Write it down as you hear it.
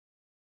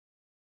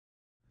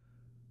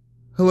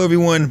Hello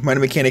everyone,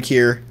 MightyMechanic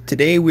here.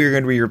 Today we are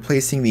going to be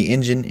replacing the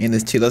engine in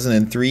this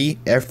 2003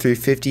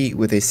 F350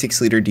 with a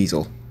 6-liter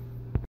diesel.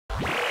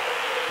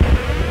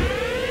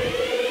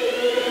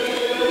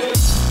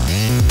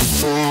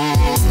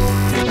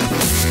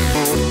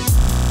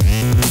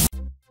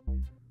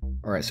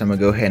 Alright, so I'm going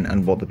to go ahead and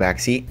unbolt the back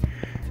seat.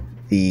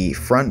 The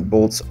front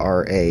bolts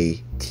are a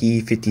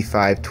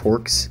T55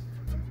 Torx,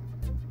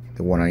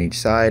 the one on each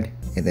side,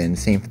 and then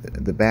same for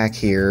the back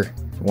here,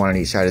 one on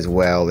each side as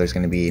well. There's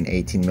going to be an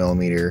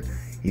 18mm.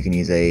 You can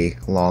use a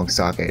long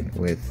socket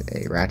with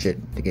a ratchet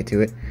to get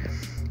to it.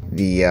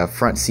 The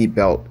front seat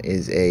belt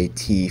is a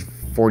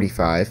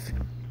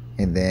T45,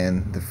 and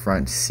then the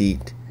front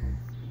seat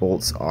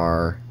bolts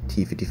are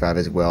T55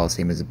 as well,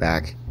 same as the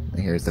back.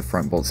 And here's the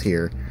front bolts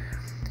here.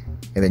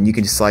 And then you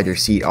can just slide your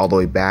seat all the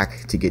way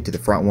back to get to the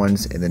front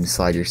ones, and then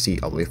slide your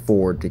seat all the way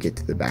forward to get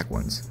to the back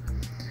ones.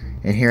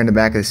 And here in the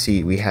back of the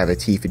seat we have a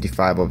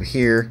T55 over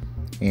here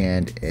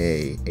and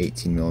a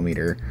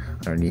 18mm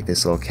underneath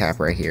this little cap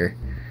right here.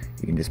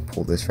 You can just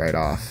pull this right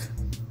off.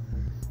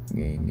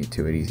 You can get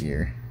to it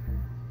easier.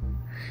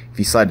 If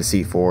you slide the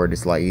seat forward,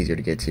 it's a lot easier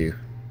to get to.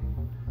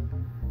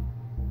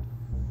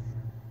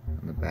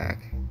 On the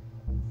back.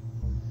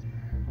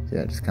 So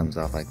that just comes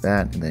off like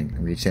that, and then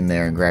reach in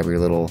there and grab your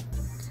little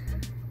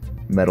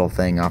metal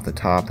thing off the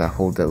top that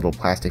holds that little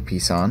plastic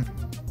piece on.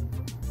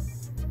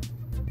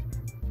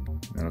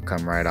 It'll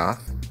come right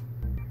off.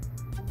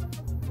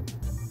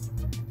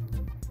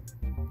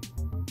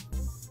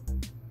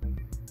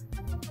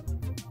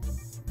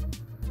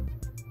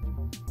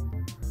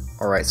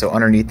 Alright, so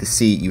underneath the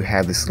seat you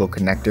have this little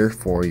connector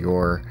for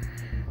your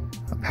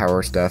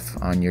power stuff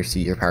on your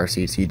seat, your power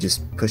seat. So you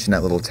just push in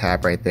that little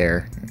tab right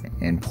there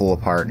and pull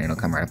apart and it'll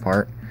come right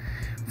apart.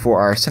 For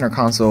our center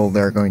console,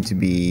 there are going to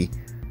be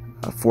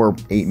 4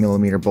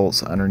 8mm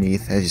bolts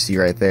underneath. As you see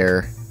right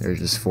there, there's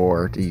just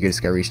 4. You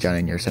just gotta reach down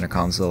in your center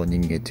console and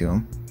you can get to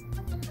them.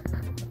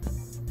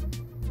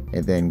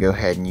 And then go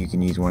ahead and you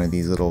can use one of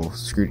these little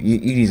you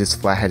can use this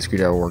flathead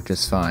screwdriver, work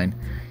just fine.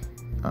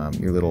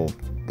 Your little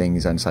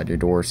things inside your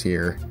doors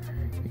here,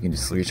 you can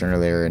just reach under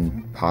there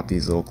and pop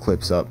these little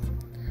clips up.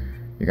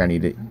 You're gonna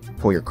need to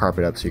pull your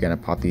carpet up, so you're gonna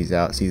pop these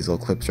out. See these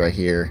little clips right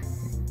here?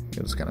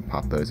 You're just gonna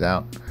pop those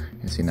out,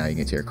 and see, now you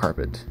get to your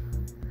carpet.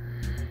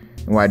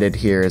 And what I did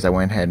here is I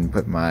went ahead and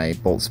put my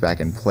bolts back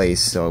in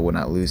place so I would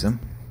not lose them.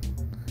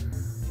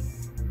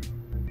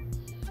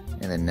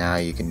 And then now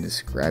you can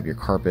just grab your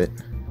carpet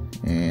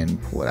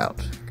and pull it out,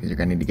 because you're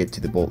gonna need to get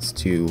to the bolts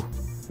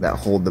that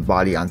hold the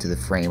body onto the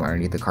frame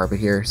underneath the carpet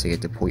here, so you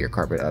have to pull your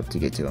carpet up to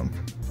get to them.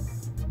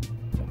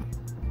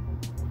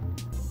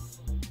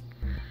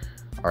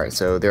 Alright,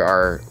 so there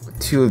are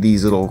 2 of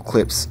these little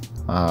clips,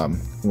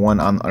 one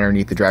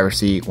underneath the driver's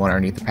seat, one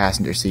underneath the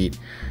passenger seat.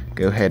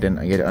 Go ahead and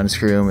get to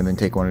unscrew them, and then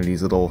take one of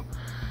these little,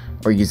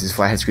 or use this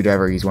flathead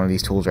screwdriver, or use one of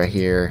these tools right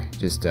here,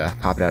 just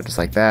pop it out just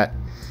like that.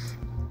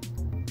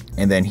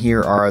 And then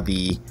here are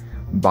the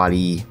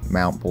body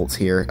mount bolts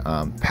here.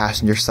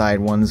 Passenger side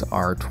ones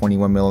are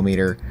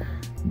 21mm,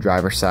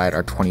 driver side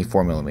are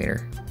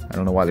 24mm. I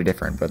don't know why they're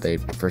different, but they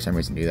for some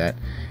reason do that.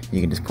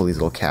 You can just pull these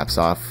little caps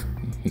off.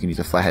 You can use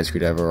a flathead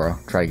screwdriver or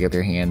try to get with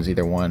your hands,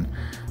 either one.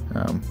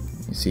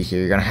 You see here,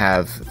 you're gonna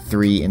have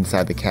 3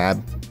 inside the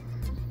cab.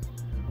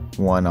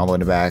 1 all the way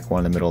in the back,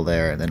 1 in the middle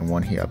there, and then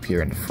 1 here up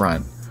here in the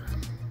front.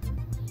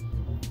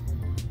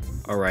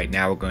 Alright,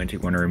 now we're going to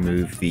want to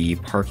remove the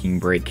parking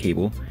brake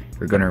cable.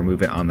 We're going to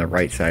remove it on the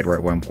right side,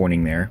 right where I'm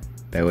pointing there.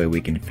 That way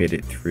we can fit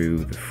it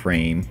through the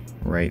frame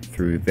right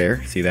through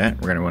there. See that?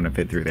 We're going to want to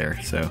fit through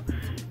there, so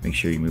make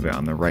sure you move it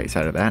on the right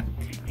side of that.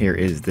 Here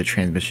is the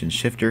transmission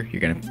shifter.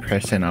 You're going to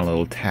press in on a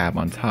little tab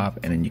on top,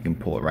 and then you can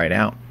pull it right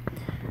out.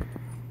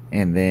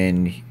 And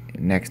then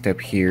next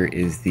up here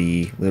is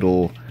the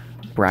little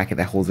bracket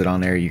that holds it on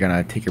there. You're going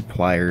to take your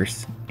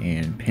pliers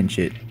and pinch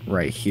it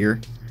right here,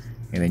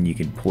 and then you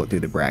can pull it through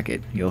the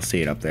bracket. You'll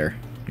see it up there.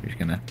 You're just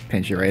gonna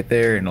pinch it right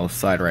there and it'll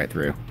slide right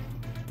through.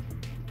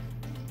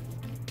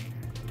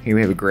 Here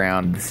we have a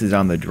ground. This is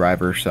on the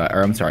driver's side,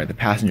 or I'm sorry, the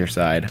passenger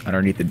side,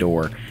 underneath the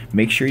door.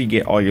 Make sure you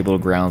get all your little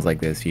grounds like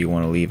this. You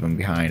want to leave them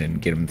behind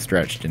and get them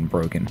stretched and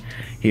broken.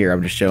 Here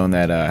I'm just showing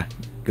that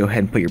go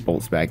ahead and put your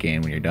bolts back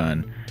in when you're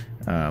done.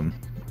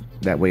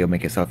 That way you'll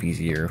make yourself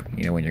easier,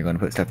 you know, when you're going to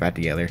put stuff back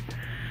together.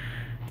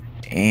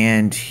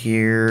 And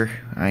here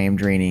I am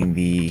draining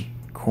the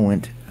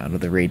coolant out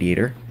of the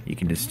radiator. You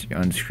can just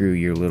unscrew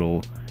your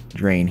little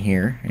drain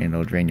here and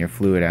it'll drain your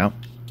fluid out.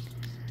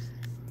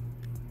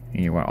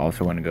 And you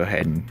also want to go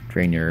ahead and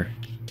drain your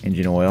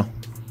engine oil.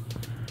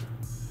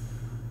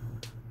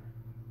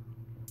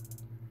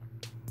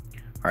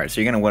 Alright, so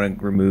you're going to want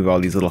to remove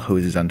all these little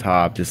hoses on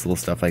top, just little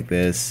stuff like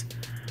this.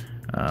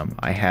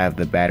 I have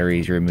the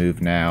batteries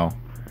removed now.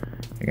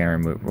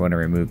 You're going to want to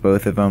remove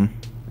both of them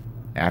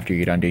after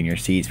you're done doing your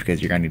seats,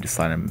 because you're going to need to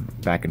slide them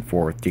back and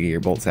forth to get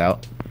your bolts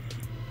out.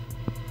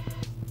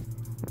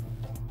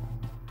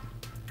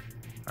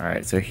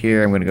 Alright, so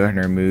here I'm going to go ahead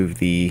and remove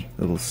the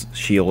little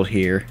shield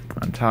here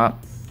on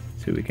top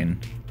so we can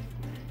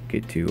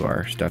get to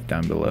our stuff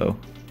down below.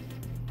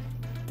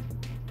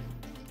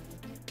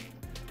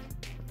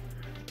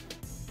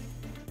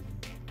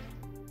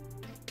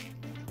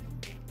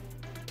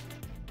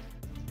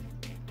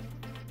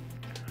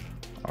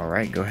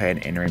 Alright, go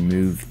ahead and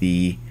remove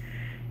the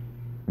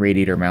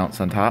radiator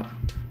mounts on top.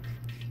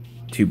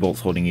 2 bolts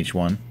holding each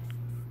one.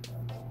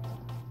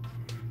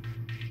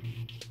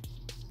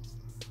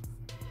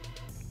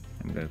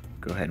 I'm going to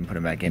go ahead and put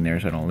them back in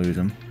there so I don't lose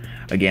them.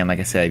 Again, like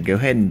I said, go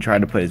ahead and try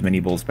to put as many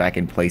bolts back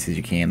in place as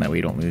you can, that way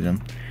you don't lose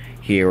them.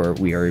 Here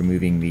we are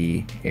removing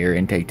the air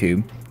intake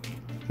tube,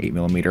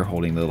 8mm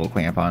holding the little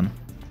clamp on.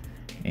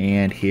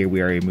 And here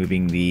we are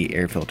removing the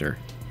air filter.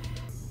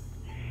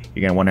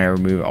 You're going to want to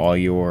remove all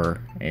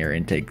your air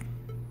intake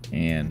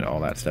and all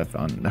that stuff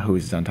on the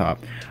hoses on top.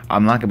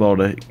 I'm not going to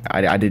be able to,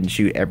 I didn't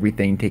shoot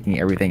everything, taking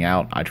everything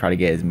out. I try to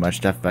get as much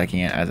stuff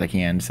as I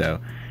can, so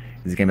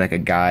this is going to be like a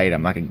guide.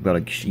 I'm not going to be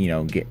able to, you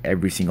know, get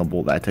every single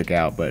bolt that I took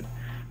out, but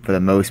for the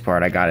most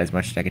part I got as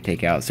much as I could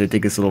take out. So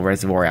take this little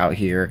reservoir out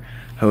here,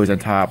 hose on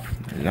top,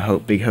 there's a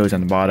big hose on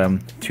the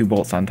bottom, 2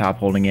 bolts on top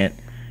holding it,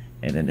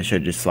 and then it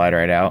should just slide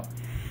right out.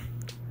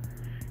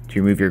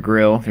 To remove your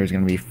grill, there's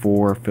going to be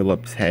 4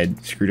 Phillips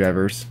head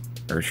screwdrivers,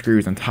 or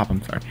screws on top,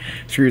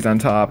 screws on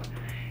top,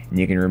 and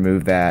you can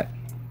remove that.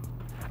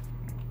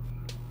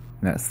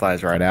 And that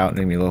slides right out.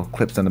 There's going to be little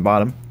clips on the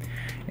bottom.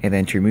 And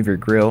then to remove your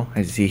grill,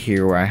 as you see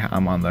here where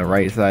I'm on the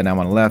right side and I'm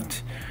on the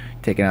left,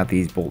 taking out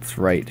these bolts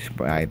right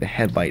by the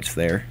headlights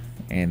there.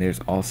 And there's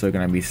also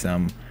going to be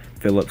some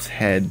Phillips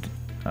head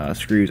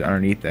screws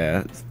underneath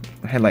the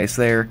headlights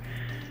there.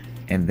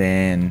 And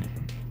then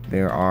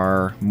there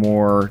are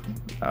more,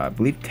 I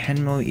believe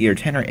 10 or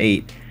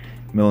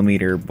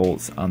 8mm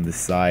bolts on the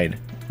side,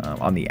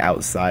 on the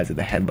outsides of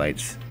the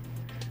headlights,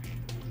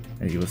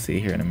 as you will see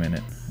here in a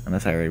minute,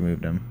 unless I already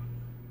removed them.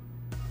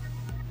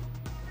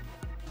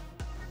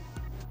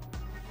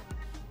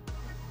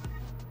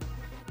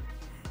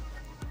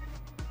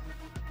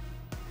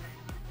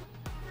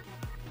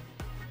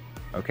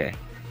 Okay,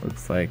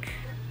 looks like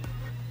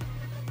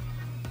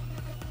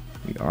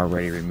we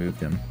already removed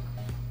them.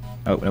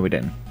 Oh, no we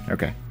didn't.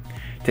 Okay,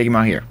 take them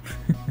out here.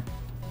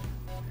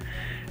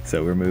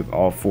 So remove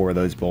all 4 of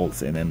those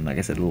bolts, and then like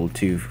I said, a little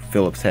 2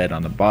 Phillips head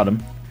on the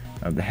bottom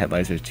of the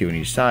headlights. There's 2 on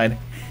each side.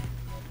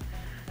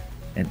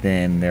 And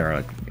then there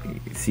are,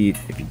 if you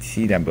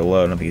see down below,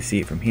 I don't know if you can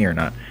see it from here or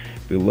not,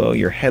 below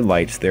your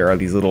headlights there are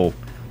these little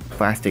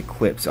plastic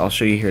clips. I'll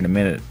show you here in a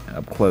minute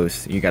up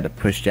close. You got to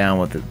push down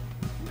with a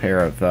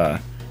pair of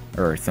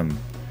or some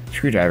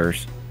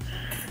screwdrivers,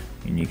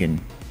 and you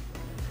can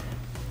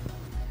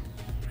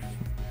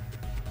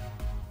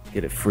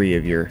get it free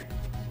of your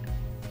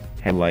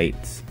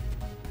headlights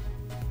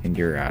and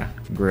your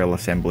grill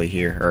assembly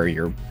here, or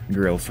your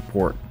grill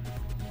support.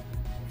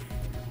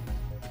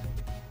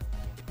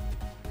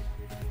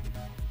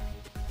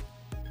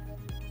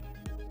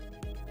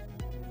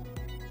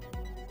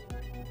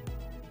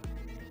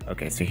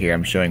 Okay, so here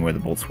I'm showing where the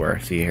bolts were.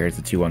 See, here's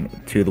the two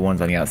of the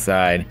ones on the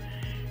outside,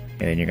 and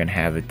then you're gonna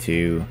have the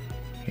 2.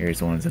 Here's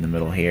the ones in the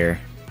middle here.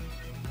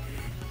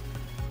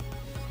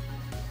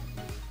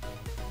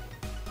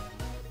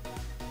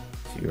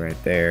 See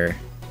right there.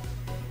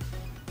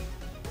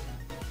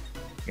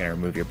 You're gonna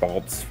remove your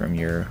bulbs from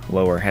your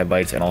lower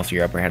headlights and also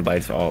your upper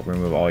headlights.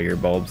 Remove all your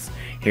bulbs.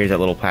 Here's that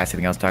little plastic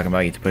thing I was talking about.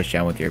 You have to push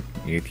down with your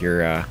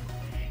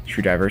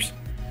screwdrivers.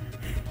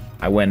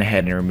 I went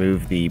ahead and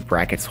removed the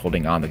brackets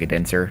holding on the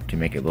condenser to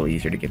make it a little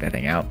easier to get that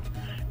thing out.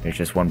 There's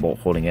just 1 bolt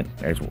holding it.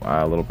 There's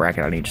a little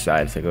bracket on each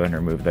side, so go ahead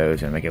and remove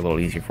those and make it a little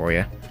easier for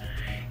you.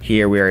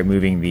 Here we are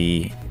removing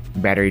the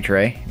battery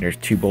tray. There's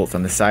 2 bolts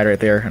on the side right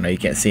there. I know you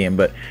can't see them,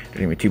 but there's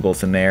gonna be 2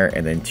 bolts in there,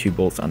 and then 2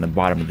 bolts on the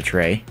bottom of the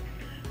tray.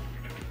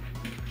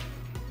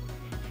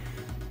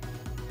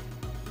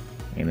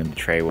 And then the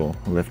tray will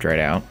lift right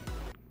out.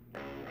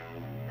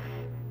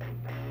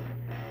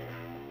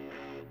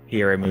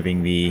 Here I'm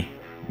removing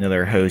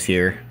another hose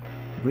here.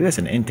 I believe that's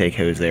an intake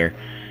hose there.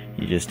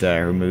 You just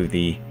remove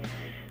the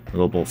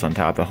little bolts on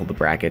top that hold the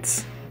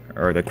brackets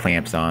or the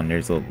clamps on.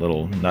 There's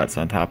little nuts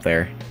on top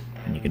there,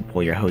 and you can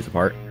pull your hose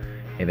apart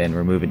and then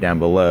remove it down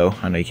below.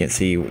 I know you can't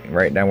see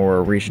right down where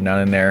we're reaching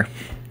down in there.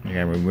 You're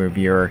gonna remove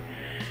I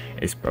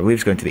believe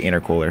it's going to the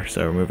intercooler,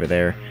 so remove it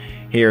there.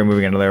 Here,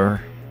 removing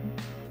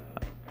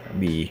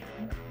the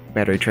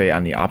battery tray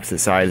on the opposite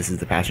side. This is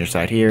the passenger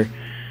side here,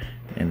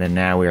 and then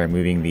now we are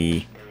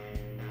moving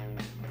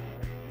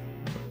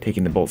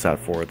taking the bolts out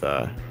for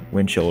the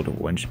windshield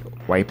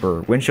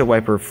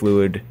wiper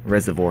fluid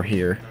reservoir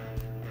here.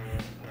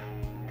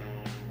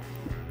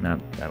 Now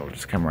that'll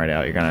just come right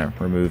out. You're gonna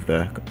remove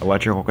the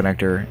electrical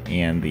connector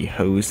and the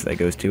hose that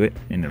goes to it,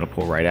 and it'll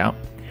pull right out.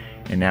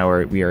 And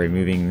now we are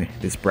removing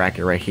this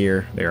bracket right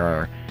here. There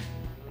are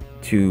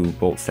 2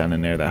 bolts down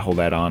in there that hold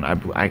that on.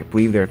 I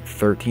believe they're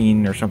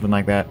 13 or something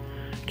like that.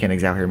 Can't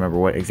exactly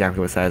remember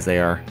exactly what size they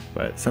are,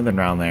 but something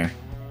around there.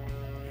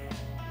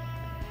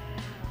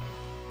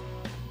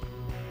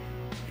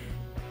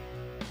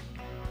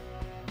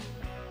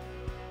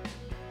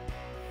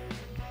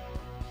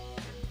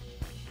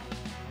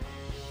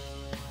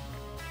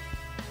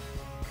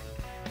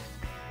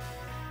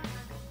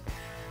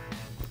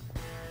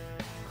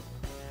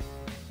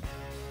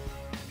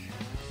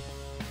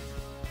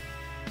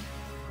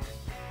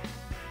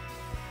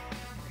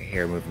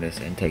 Here, moving this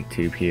intake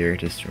tube here,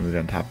 just remove it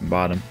on top and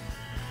bottom.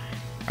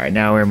 Alright,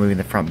 now we're removing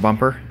the front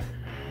bumper.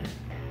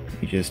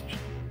 You just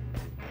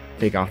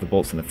take off the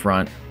bolts in the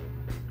front.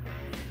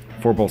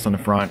 4 bolts on the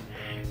front.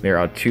 There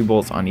are 2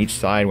 bolts on each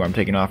side where I'm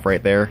taking off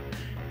right there.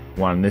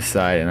 1 on this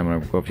side, and I'm going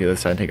to go up to the other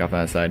side and take off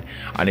that side.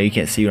 I know you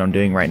can't see what I'm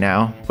doing right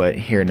now, but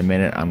here in a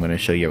minute I'm going to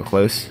show you up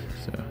close.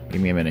 So give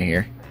me a minute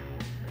here.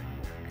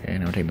 Okay,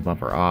 now I'm taking the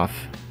bumper off.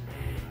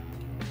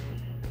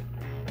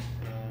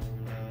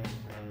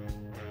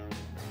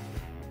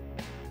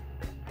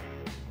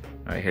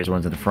 Alright, here's the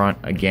ones in the front.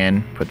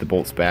 Again, put the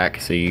bolts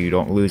back so you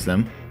don't lose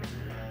them.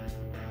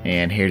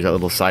 And here's that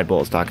little side bolt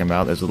I was talking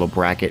about. There's a little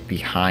bracket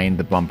behind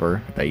the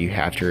bumper that you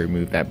have to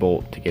remove that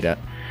bolt to get up.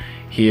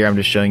 Here I'm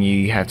just showing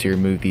you have to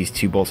remove these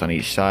 2 bolts on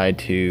each side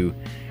to,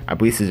 I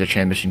believe this is a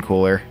transmission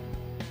cooler.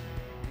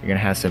 You're going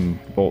to have some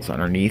bolts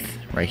underneath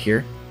right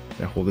here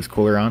that hold this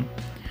cooler on.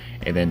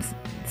 And then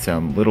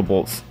some little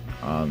bolts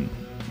on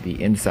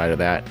the inside of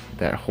that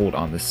hold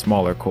on the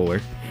smaller cooler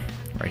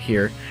right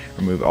here.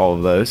 Remove all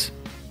of those.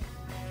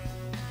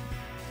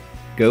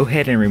 Go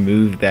ahead and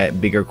remove that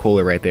bigger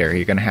cooler right there.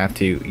 You're gonna have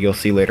to, you'll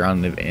see later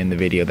on in the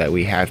video that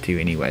we have to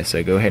anyway,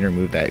 so go ahead and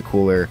remove that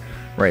cooler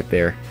right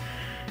there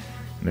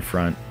in the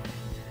front.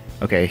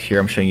 Okay, here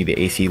I'm showing you the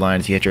AC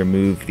lines. You have to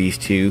remove these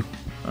 2,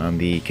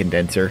 the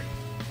condenser,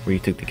 where you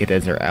took the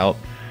condenser out.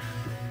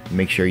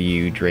 Make sure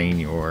you drain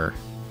your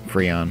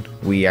Freon.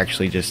 We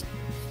actually just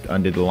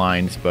undid the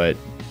lines, but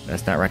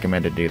that's not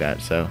recommended to do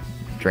that, so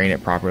drain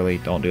it properly.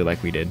 Don't do it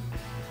like we did.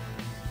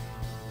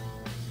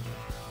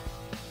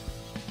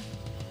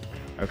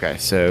 Okay,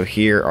 so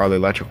here are the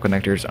electrical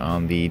connectors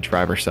on the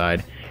driver's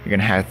side. You're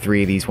going to have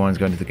 3 of these ones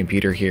going to the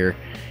computer here,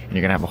 and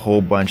you're going to have a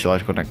whole bunch of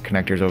electrical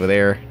connectors over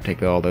there.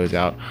 Take all those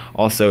out.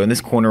 Also, in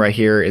this corner right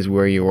here is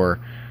where your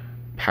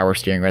power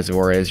steering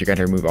reservoir is. You're going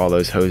to remove all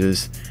those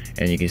hoses,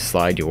 and you can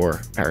slide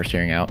your power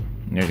steering out.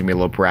 And there's going to be a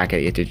little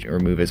bracket you have to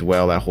remove as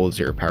well that holds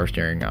your power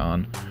steering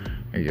on.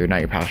 Or not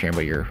your power steering,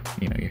 but your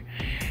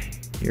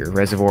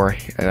reservoir.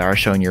 I was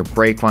showing your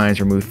brake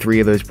lines. Remove 3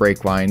 of those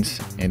brake lines,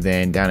 and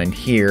then down in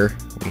here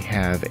we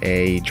have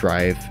a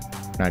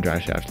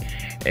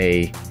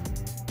a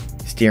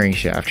steering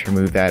shaft.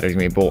 Remove that. There's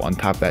gonna be a bolt on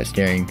top of that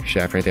steering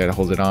shaft right there that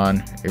holds it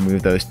on.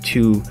 Remove those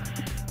 2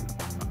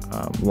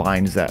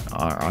 lines that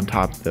are on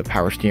top of the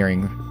power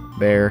steering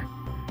there,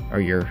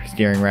 or your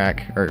steering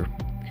rack, or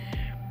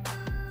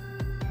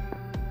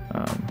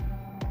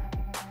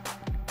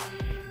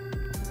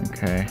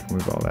okay,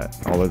 remove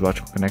all those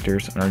electrical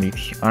connectors.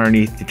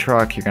 Underneath the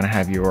truck, you're gonna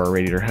have your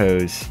radiator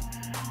hose,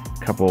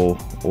 a couple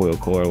oil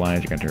cooler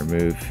lines you're going to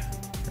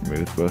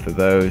remove both of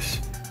those.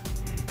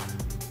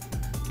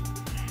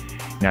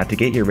 Now to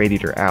get your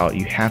radiator out,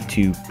 you have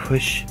to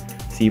push,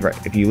 see right,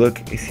 if you look,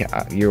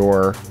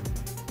 your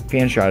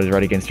fan shroud is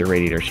right against your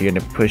radiator, so you're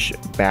going to push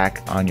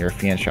back on your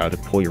fan shroud to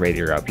pull your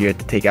radiator up. You have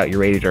to take out your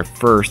radiator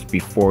first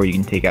before you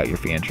can take out your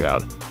fan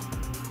shroud.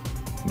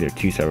 They're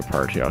 2 separate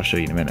parts here. I'll show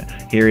you in a minute.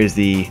 Here is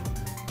the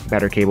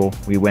battery cable.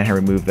 We went and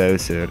removed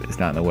those so it's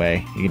not in the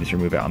way. You can just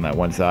remove it on that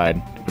one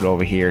side, put it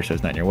over here so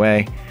it's not in your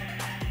way.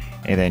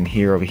 And then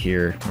here, over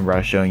here, remember I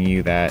was showing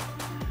you that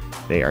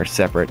they are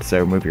separate, so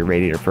remove your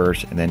radiator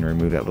first and then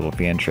remove that little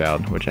fan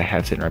shroud, which I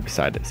have sitting right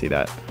beside it. See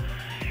that?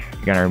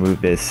 You're gonna remove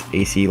this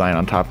AC line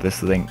on top of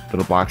this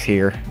little box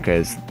here,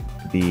 because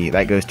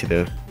that goes to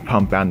the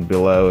pump down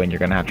below, and you're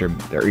gonna have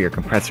to, or your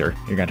compressor,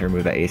 you're gonna have to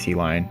remove that AC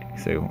line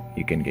so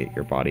you can get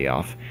your body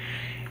off.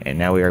 And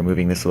now we are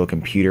removing this little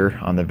computer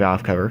on the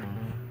valve cover.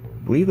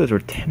 I believe those were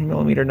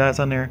 10mm nuts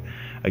on there.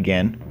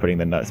 Again, putting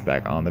the nuts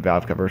back on the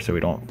valve cover so we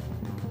don't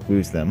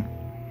lose them.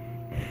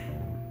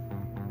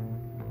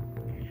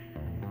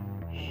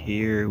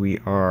 Here we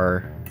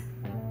are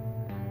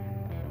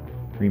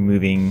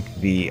removing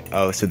the,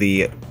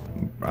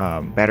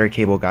 battery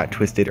cable got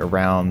twisted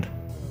around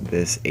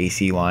this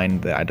AC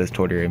line that I just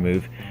told you to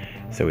remove.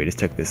 So we just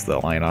took this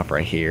little line off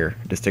right here,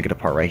 just took it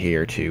apart right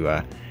here to,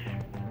 as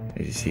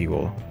you see,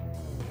 we'll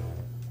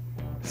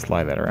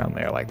slide that around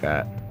there like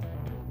that.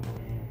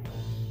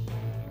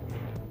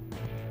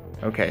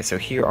 Okay, so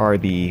here are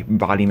the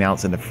body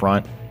mounts in the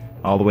front,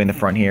 all the way in the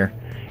front here.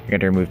 You're going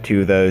to remove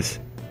 2 of those.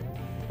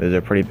 Those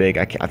are pretty big.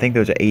 I think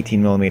those are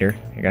 18mm. You're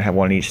going to have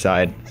 1 on each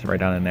side, so right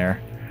down in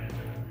there.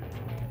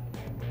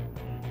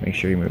 Make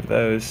sure you remove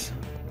those.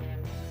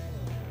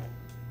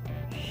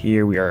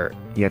 Here we are,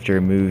 you have to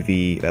remove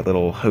that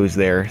little hose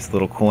there. It's a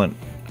little coolant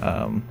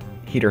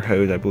heater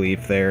hose, I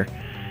believe, there.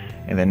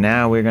 And then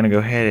now we're going to go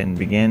ahead and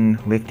begin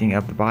lifting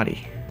up the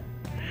body.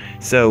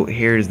 So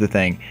here's the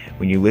thing.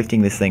 When you're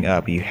lifting this thing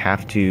up, you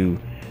have to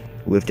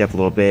lift up a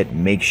little bit,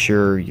 make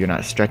sure you're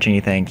not stretching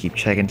anything, keep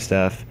checking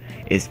stuff.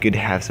 It's good to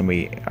have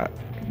somebody,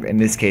 in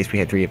this case we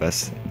had 3 of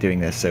us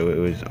doing this, so it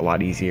was a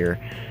lot easier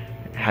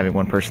having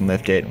 1 person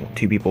lift it,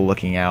 2 people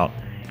looking out.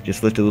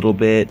 Just lift a little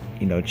bit,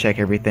 check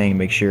everything,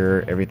 make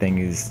sure everything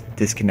is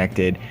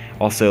disconnected.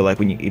 Also,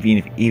 like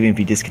even if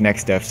you disconnect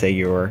stuff, say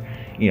your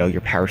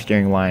power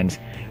steering lines,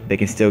 they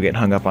can still get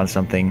hung up on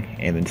something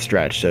and then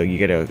stretch. So you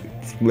gotta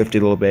lift it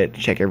a little bit,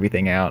 check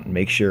everything out, and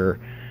make sure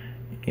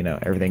you know,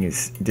 everything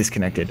is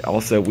disconnected.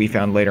 Also, we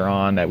found later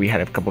on that we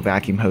had a couple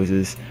vacuum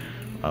hoses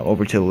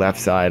over to the left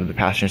side of the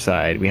passenger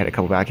side. We had a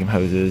couple vacuum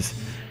hoses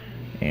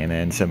and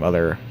then some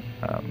other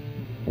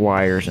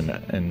wires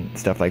and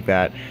stuff like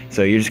that.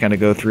 So you're just going to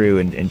go through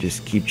and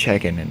just keep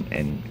checking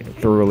and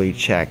thoroughly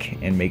check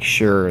and make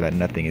sure that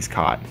nothing is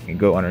caught. You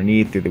go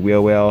underneath through the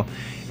wheel well,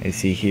 and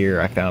see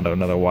here I found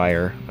another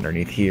wire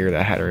underneath here that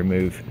I had to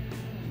remove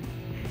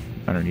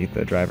underneath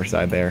the driver's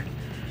side there.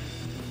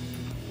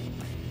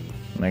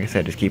 Like I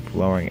said, just keep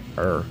lowering it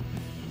or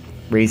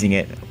raising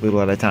it a little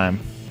at a time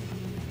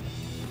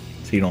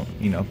so you don't,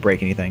 you know,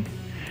 break anything.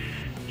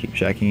 Keep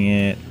checking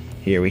it.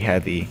 Here we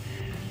had the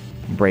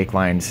brake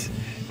lines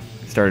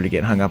started to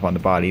get hung up on the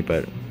body,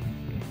 but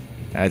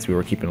as we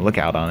were keeping a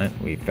lookout on it,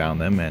 we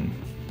found them and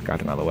got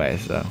them out of the way,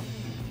 so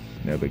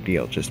no big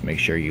deal. Just make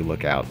sure you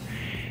look out.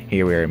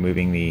 Here we are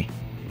removing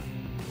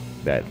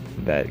that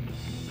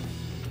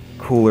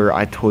cooler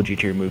I told you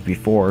to remove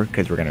before,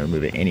 because we're going to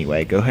remove it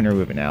anyway. Go ahead and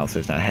remove it now so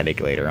it's not a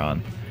headache later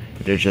on.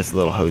 But there's just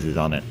little hoses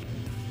on it.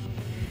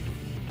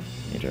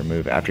 You have to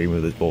remove, after you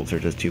remove those bolts,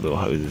 there's just 2 little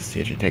hoses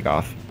you have to take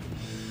off.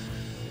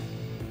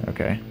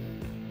 Okay.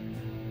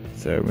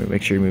 So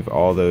make sure you remove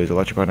all those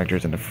electrical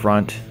connectors in the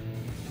front.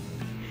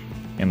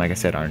 And like I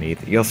said,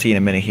 underneath. You'll see in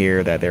a minute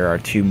here that there are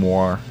 2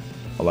 more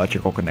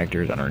electrical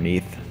connectors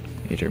underneath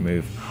you have to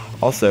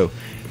remove. Also,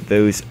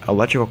 those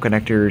electrical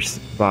connectors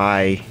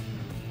by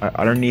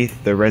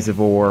underneath the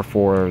reservoir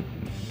for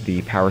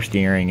the power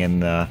steering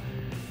and the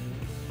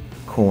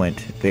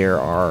coolant, there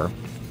are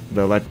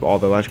all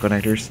the electrical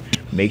connectors.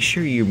 Make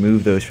sure you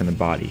remove those from the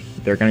body.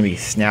 They're going to be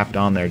snapped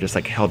on there, just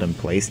like held in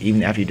place,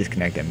 even after you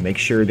disconnect them. Make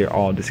sure they're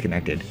all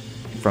disconnected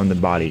from the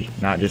body,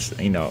 not just,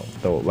 you know,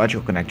 the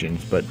electrical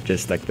connections, but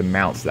just like the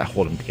mounts that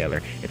hold them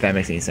together, if that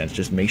makes any sense.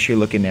 Just make sure you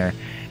look in there,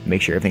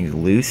 make sure everything's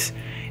loose,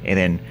 and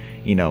then,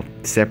 you know,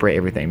 separate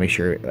everything. Make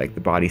sure like the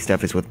body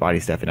stuff is with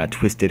body stuff and not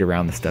twisted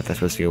around the stuff that's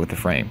supposed to go with the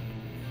frame.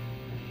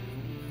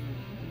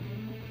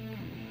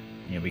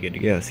 You'll be good to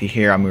go. See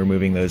here, I'm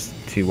removing those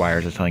 2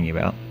 wires I was telling you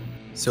about.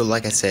 So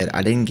like I said,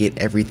 I didn't get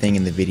everything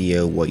in the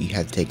video what you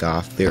had to take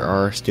off. There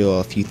are still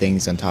a few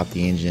things on top of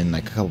the engine,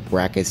 like a couple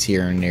brackets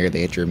here and there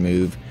they have to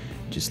remove.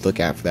 Just look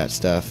out for that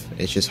stuff.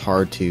 It's just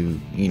hard to,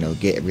 you know,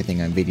 get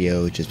everything on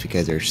video just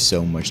because there's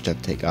so much stuff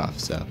to take off.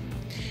 So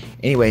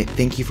anyway,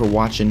 thank you for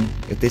watching.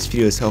 If this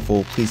video is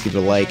helpful, please give it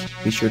a like.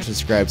 Be sure to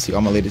subscribe to see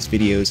all my latest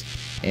videos.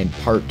 And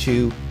part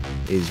 2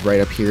 is right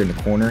up here in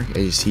the corner, as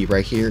you see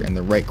right here in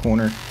the right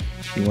corner.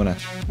 If you want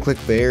to click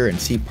there and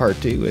see part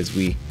 2 as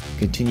we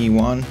continue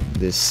on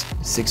this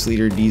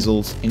 6-liter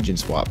diesel's engine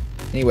swap.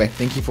 Anyway,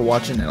 thank you for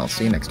watching, and I'll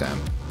see you next time.